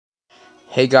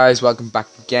Hey guys, welcome back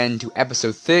again to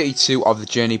episode 32 of the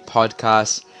Journey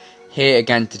podcast. Here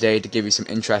again today to give you some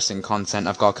interesting content.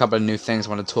 I've got a couple of new things I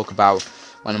want to talk about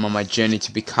when I'm on my journey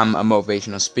to become a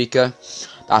motivational speaker.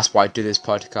 That's why I do this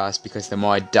podcast, because the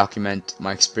more I document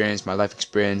my experience, my life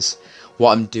experience,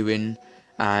 what I'm doing,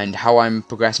 and how I'm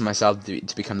progressing myself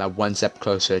to become that one step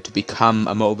closer to become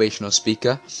a motivational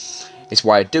speaker, is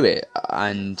why I do it.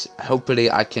 And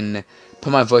hopefully I can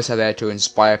put my voice out there to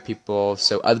inspire people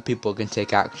so other people can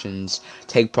take actions,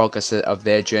 take progress of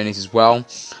their journeys as well,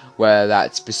 whether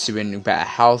that's pursuing better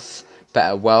health,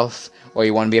 better wealth, or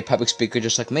you want to be a public speaker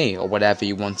just like me, or whatever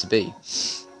you want to be.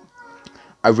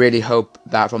 I really hope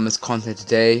that from this content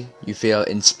today you feel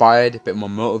inspired, a bit more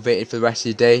motivated for the rest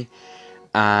of your day,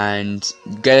 and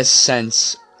get a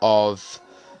sense of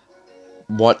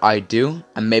what I do,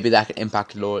 and maybe that could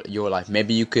impact your life.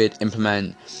 Maybe you could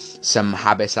implement some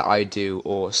habits that I do,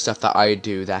 or stuff that I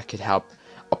do that could help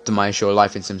optimize your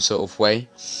life in some sort of way,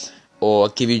 or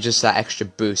give you just that extra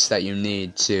boost that you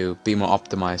need to be more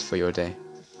optimized for your day.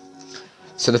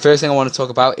 So the first thing I want to talk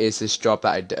about is this job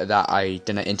that I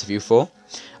did an interview for.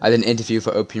 I did an interview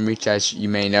for Openreach, as you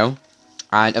may know,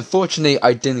 and unfortunately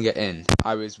I didn't get in.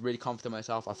 I was really confident in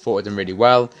myself. I thought I did really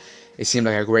well. It seemed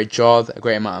like a great job, a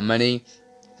great amount of money,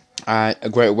 a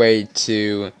great way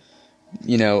to,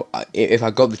 if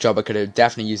I got the job, I could have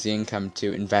definitely used the income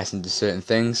to invest into certain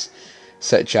things,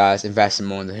 such as investing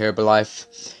more into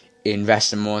Herbalife,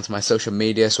 investing more into my social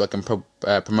media so I can promote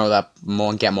that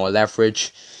more and get more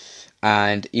leverage,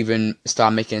 and even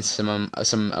start making some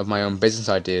of my own business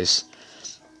ideas.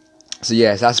 So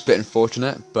yes, that's a bit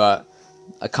unfortunate, but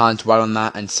I can't dwell on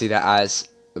that and see that as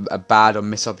a bad or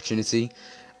missed opportunity.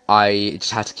 I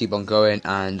just had to keep on going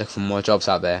and look for more jobs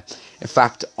out there. In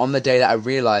fact, on the day that I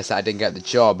realised that I didn't get the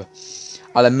job,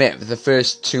 I'll admit, for the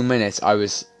first 2 minutes, I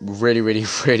was really, really,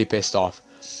 really pissed off.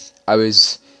 I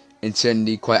was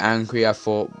internally quite angry. I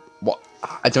thought, what?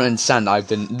 I don't understand. I've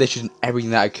done literally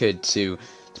everything that I could to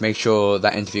make sure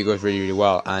that interview goes really, really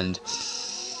well, and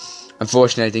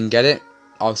unfortunately, I didn't get it.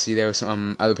 Obviously, there were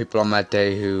some other people on that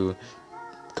day who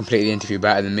completed the interview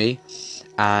better than me,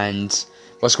 and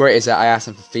what's great is that I asked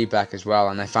them for feedback as well,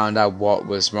 and I found out what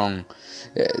was wrong.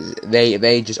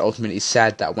 They just ultimately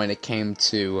said that when it came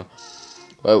to,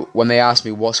 when they asked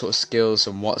me what sort of skills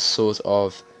and what sort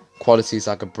of qualities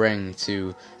I could bring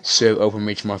to serve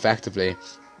Openreach more effectively,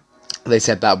 they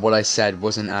said that what I said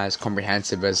wasn't as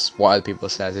comprehensive as what other people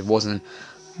said. It wasn't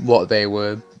what they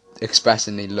were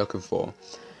expressingly looking for.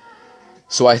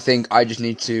 So I think I just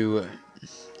need to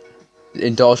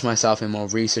indulge myself in more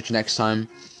research next time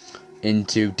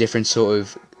into different sort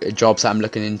of jobs that I'm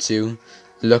looking into,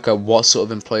 look at what sort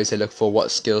of employees they look for, what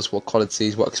skills, what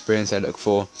qualities, what experience they look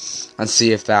for, and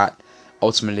see if that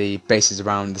ultimately bases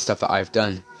around the stuff that I've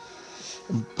done.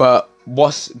 But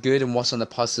what's good and what's on the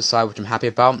positive side, which I'm happy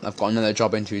about, I've got another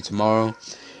job interview tomorrow,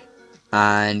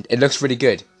 and it looks really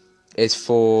good. It's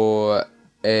for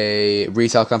a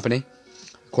retail company,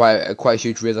 quite a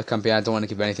huge retail company. I don't want to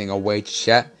give anything away just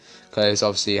yet, because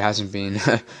obviously it hasn't been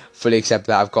fully accepted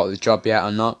that I've got the job yet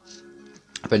or not.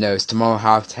 But no, it's tomorrow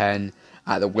 10:30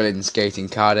 at the Willens Gate in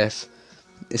Cardiff.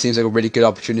 It seems like a really good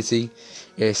opportunity.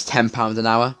 It's £10 an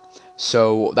hour,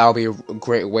 so that'll be a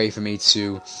great way for me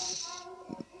to,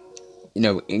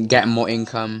 get more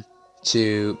income,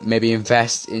 to maybe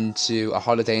invest into a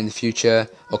holiday in the future,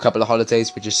 or a couple of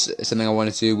holidays, which is something I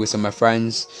want to do with some of my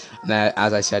friends. And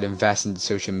as I said, invest into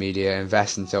social media,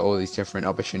 invest into all these different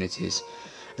opportunities,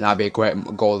 and that'll be a great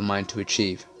goal of mine to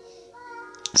achieve.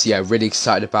 So yeah, really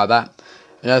excited about that.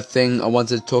 Another thing I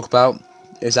wanted to talk about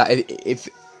is that if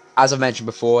as I mentioned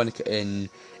before in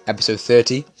episode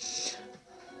 30,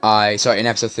 in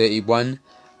episode 31,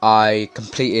 I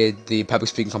completed the public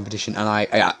speaking competition, and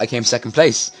I came second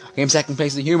place. I came second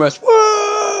place in the humorous.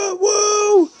 Whoa,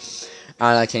 whoa!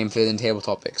 And I came third in table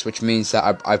topics, which means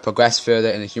that I progressed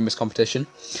further in the humorous competition.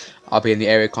 I'll be in the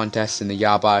area contest in the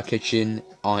Yarbar Kitchen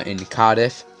in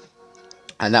Cardiff,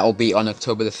 and that will be on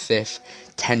October the 5th,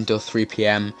 10 till 3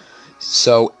 p.m.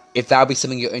 So if that'll be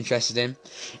something you're interested in,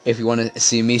 if you want to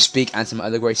see me speak and some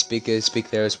other great speakers speak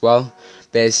there as well,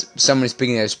 there's someone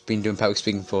speaking there who's been doing public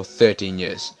speaking for 13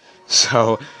 years.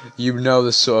 So you know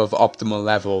the sort of optimal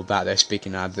level that they're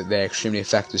speaking at, that they're extremely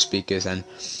effective speakers, and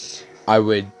I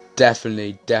would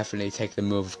definitely take the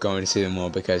move of going to see them all,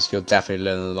 because you'll definitely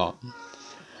learn a lot.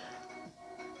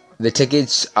 The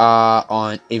tickets are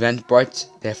on Eventbrite.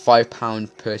 They're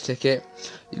 £5 per ticket.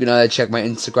 You can either check my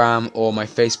Instagram or my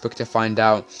Facebook to find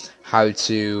out how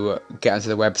to get onto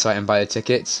the website and buy the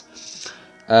tickets.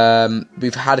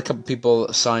 We've had a couple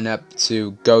people sign up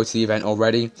to go to the event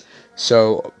already,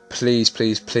 so please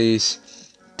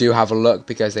do have a look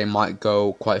because they might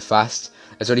go quite fast.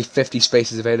 There's only 50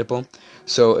 spaces available,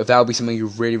 so if that would be something you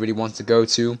really, really want to go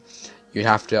to, you'd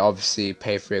have to obviously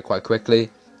pay for it quite quickly.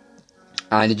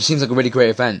 And it just seems like a really great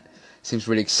event. It seems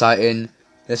really exciting.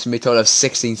 There's going to be a total of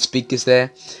 16 speakers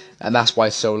there, and that's why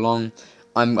it's so long.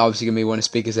 I'm obviously going to be one of the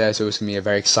speakers there, so it's going to be a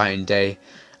very exciting day.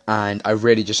 And I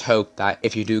really just hope that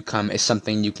if you do come, it's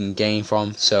something you can gain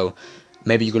from. So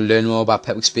maybe you can learn more about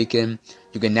public speaking,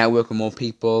 you can network with more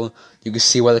people, you can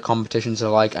see what the competitions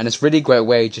are like, and it's really a great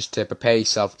way just to prepare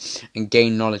yourself and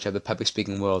gain knowledge of the public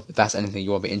speaking world, if that's anything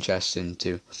you want to be interested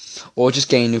into. Or just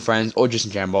gain new friends, or just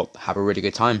in general, have a really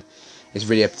good time. It's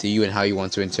really up to you and how you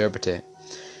want to interpret it.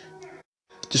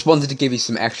 Just wanted to give you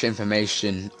some extra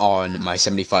information on my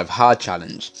 75 Hard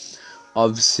Challenge.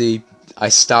 Obviously, I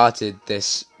started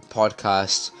this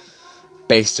podcast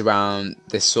based around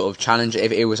this sort of challenge.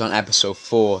 If it was on episode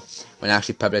 4 when I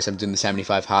actually published, I'm doing the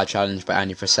 75 Hard Challenge by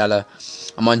Andy Frisella.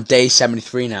 I'm on day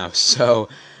 73 now, so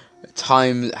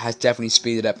time has definitely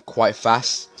speeded up quite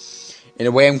fast. In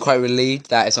a way, I'm quite relieved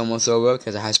that it's almost over,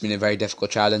 because it has been a very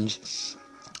difficult challenge.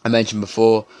 I mentioned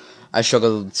before, I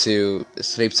struggle to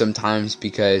sleep sometimes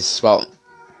because,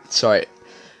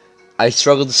 I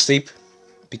struggle to sleep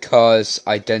because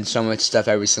I'd done so much stuff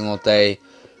every single day,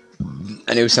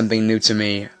 and it was something new to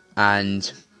me,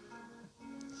 and,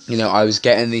 I was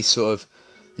getting these sort of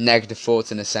negative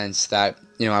thoughts in a sense that,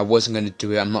 I wasn't going to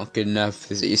do it, I'm not good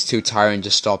enough, it's too tiring,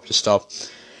 just stop.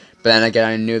 But then again,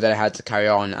 I knew that I had to carry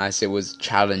on, as it was a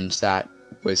challenge that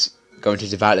was going to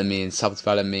develop me and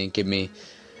self-develop me and give me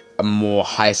a more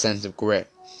high sense of grit.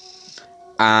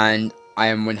 And I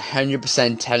am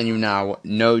 100% telling you now,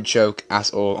 no joke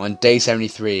at all, on day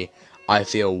 73, I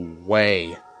feel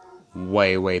way,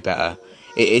 way, way better.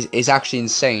 It's actually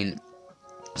insane.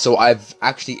 So I've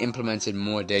actually implemented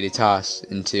more daily tasks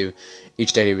into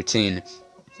each daily routine,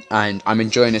 and I'm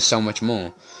enjoying it so much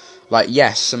more. Like,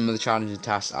 yes, some of the challenging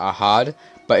tasks are hard,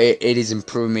 but it is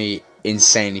improving me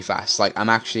insanely fast. Like, I'm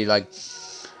actually,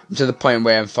 to the point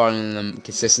where I'm following them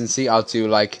consistency. I'll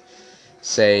do,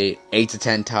 say, 8 to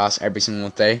 10 tasks every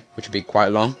single day, which would be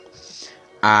quite long.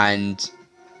 And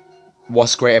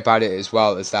what's great about it as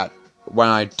well is that when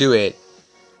I do it,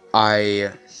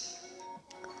 I'm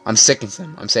sticking to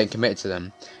them. I'm staying committed to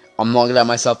them. I'm not going to let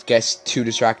myself get too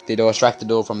distracted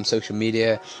from social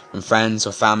media, from friends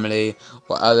or family,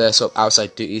 or other sort of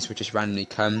outside duties which just randomly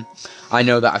come. I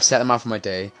know that I've set them out for my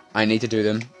day. I need to do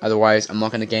them. Otherwise, I'm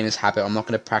not going to gain this habit. I'm not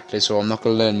going to practice, or I'm not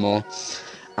going to learn more.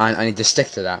 And I need to stick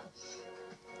to that.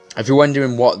 If you're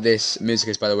wondering what this music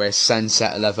is, by the way,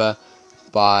 Sunset Lover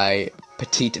by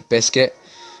Petite Biscuit.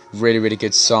 Really, really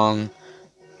good song.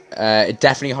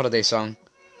 Definitely a holiday song.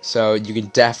 So you can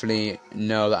definitely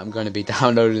know that I'm going to be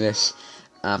downloading this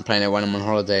and playing it when I'm on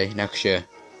holiday next year.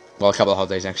 Well, a couple of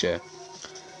holidays next year.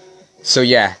 So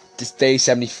yeah, this day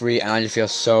 73, and I just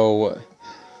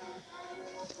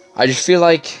feel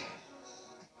like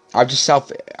I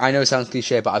know it sounds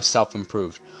cliche, but I've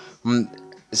self-improved.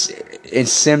 In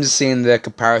Sims, seeing the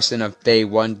comparison of day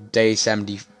 1, day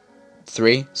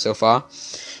 73 so far.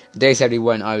 Day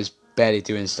 71, I was barely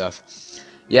doing stuff.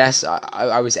 Yes,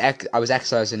 I was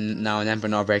exercising now and then, but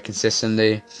not very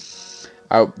consistently.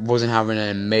 I wasn't having an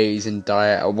amazing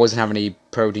diet. I wasn't having any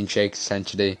protein shakes,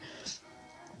 essentially.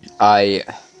 I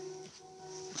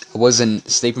wasn't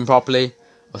sleeping properly. I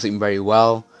was sleeping very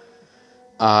well.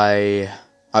 I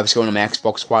was going on my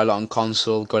Xbox quite a lot on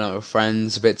console, going out with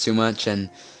friends a bit too much, and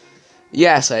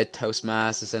yes, I had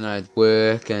Toastmasters and I had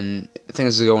work, and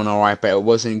things were going alright, but it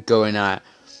wasn't going at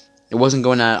an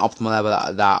optimal level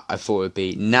that I thought it would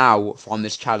be. Now, from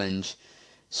this challenge,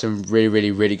 some really,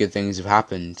 really, really good things have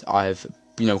happened. I've,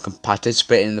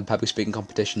 participated in the public speaking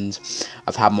competitions.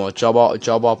 I've had more job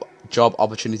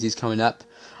opportunities coming up.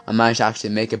 I managed to actually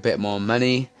make a bit more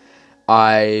money.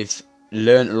 I've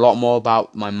learned a lot more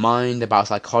about my mind, about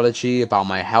psychology, about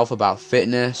my health, about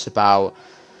fitness, about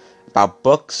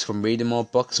books, from reading more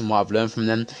books and what I've learned from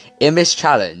them. In this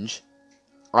challenge,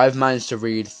 I've managed to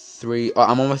read 3.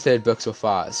 I'm on my 3rd book so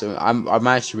far, so I've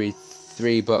managed to read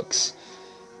 3 books.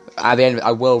 At the end of it,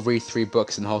 I will read 3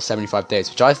 books in the whole 75 days,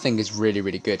 which I think is really,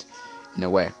 really good in a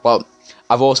way. Well,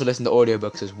 I've also listened to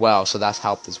audiobooks as well, so that's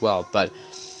helped as well. But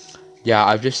yeah,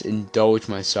 I've just indulged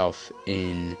myself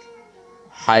in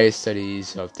higher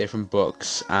studies of different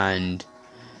books, and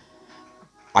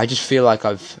I just feel like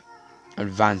I've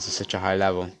advanced at such a high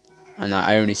level, and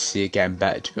I only see it getting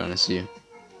better, to be honest with you.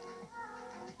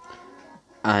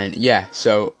 And yeah,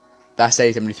 so that's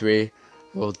day 73.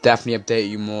 We'll definitely update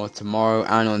you more tomorrow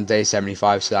and on day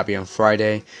 75, so that'll be on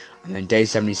Friday. And then day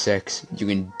 76, you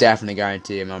can definitely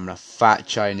guarantee I'm having a fat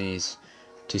Chinese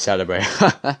to celebrate.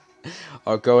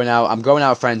 or going out. I'm going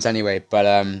out with friends anyway, but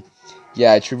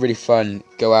yeah, it's really fun.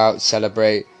 Go out,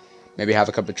 celebrate, maybe have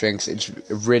a couple of drinks. It's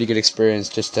a really good experience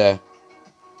just to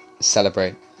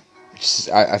celebrate.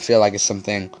 I feel like it's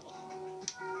something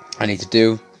I need to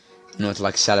do in order to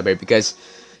like celebrate, because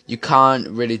you can't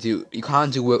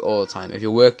do work all the time. If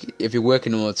you're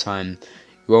working all the time,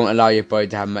 you won't allow your body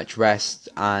to have much rest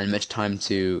and much time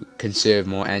to conserve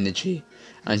more energy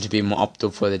and to be more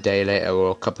optimal for the day later,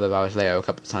 or a couple of hours later, or a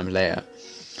couple of times later.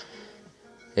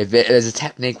 There's a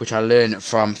technique which I learned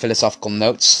from Philosophical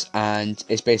Notes, and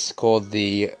it's basically called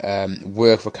the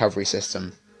work recovery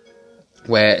system,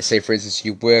 where, say for instance,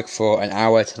 you work for an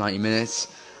hour to 90 minutes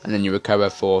and then you recover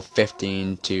for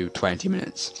 15 to 20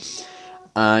 minutes,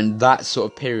 and that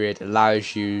sort of period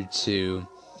allows you to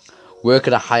work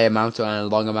at a high amount or a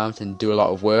long amount and do a lot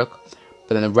of work,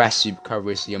 but then the rest you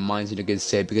recover so your mind's in a good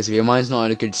state, because if your mind's not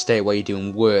in a good state while you're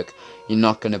doing work, you're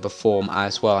not going to perform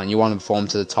as well, and you want to perform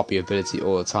to the top of your ability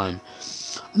all the time.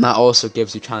 And that also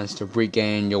gives you a chance to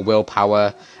regain your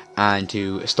willpower and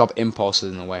to stop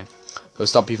impulses in a way. It'll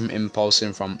stop you from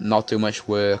impulsing, from not doing much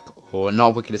work, or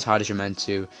not working as hard as you're meant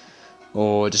to,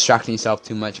 or distracting yourself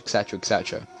too much, etc,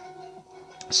 etc.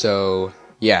 So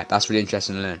yeah, that's really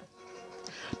interesting to learn.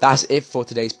 That's it for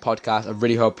today's podcast. I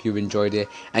really hope you've enjoyed it.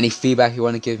 Any feedback you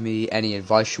want to give me, any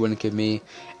advice you want to give me,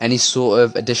 any sort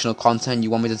of additional content you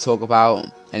want me to talk about,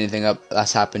 anything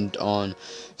that's happened on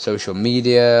social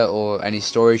media, or any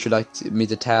stories you'd like me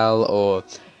to tell, or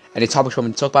any topics you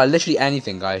want me to talk about, literally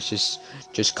anything, guys, just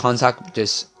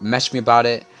message me about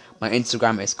it. My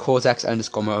Instagram is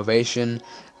cortex_motivation,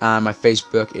 and my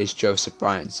Facebook is Joseph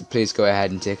Bryant. So please go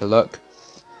ahead and take a look.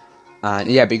 And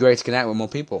yeah, it'd be great to connect with more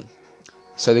people.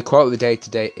 So the quote of the day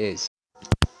today is,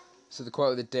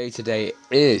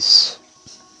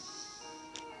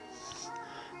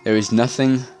 there is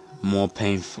nothing more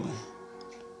painful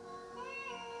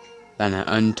than an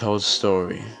untold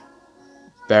story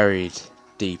buried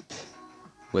deep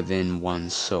within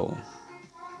one's soul.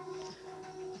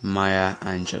 Maya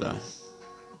Angelou.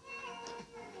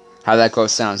 How that quote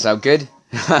sound? Sound good?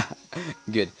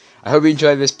 Good. I hope you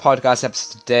enjoyed this podcast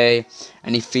episode today.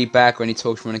 Any feedback or any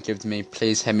talks you want to give to me,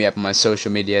 please hit me up on my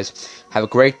social medias. Have a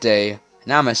great day.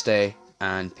 Namaste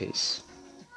and peace.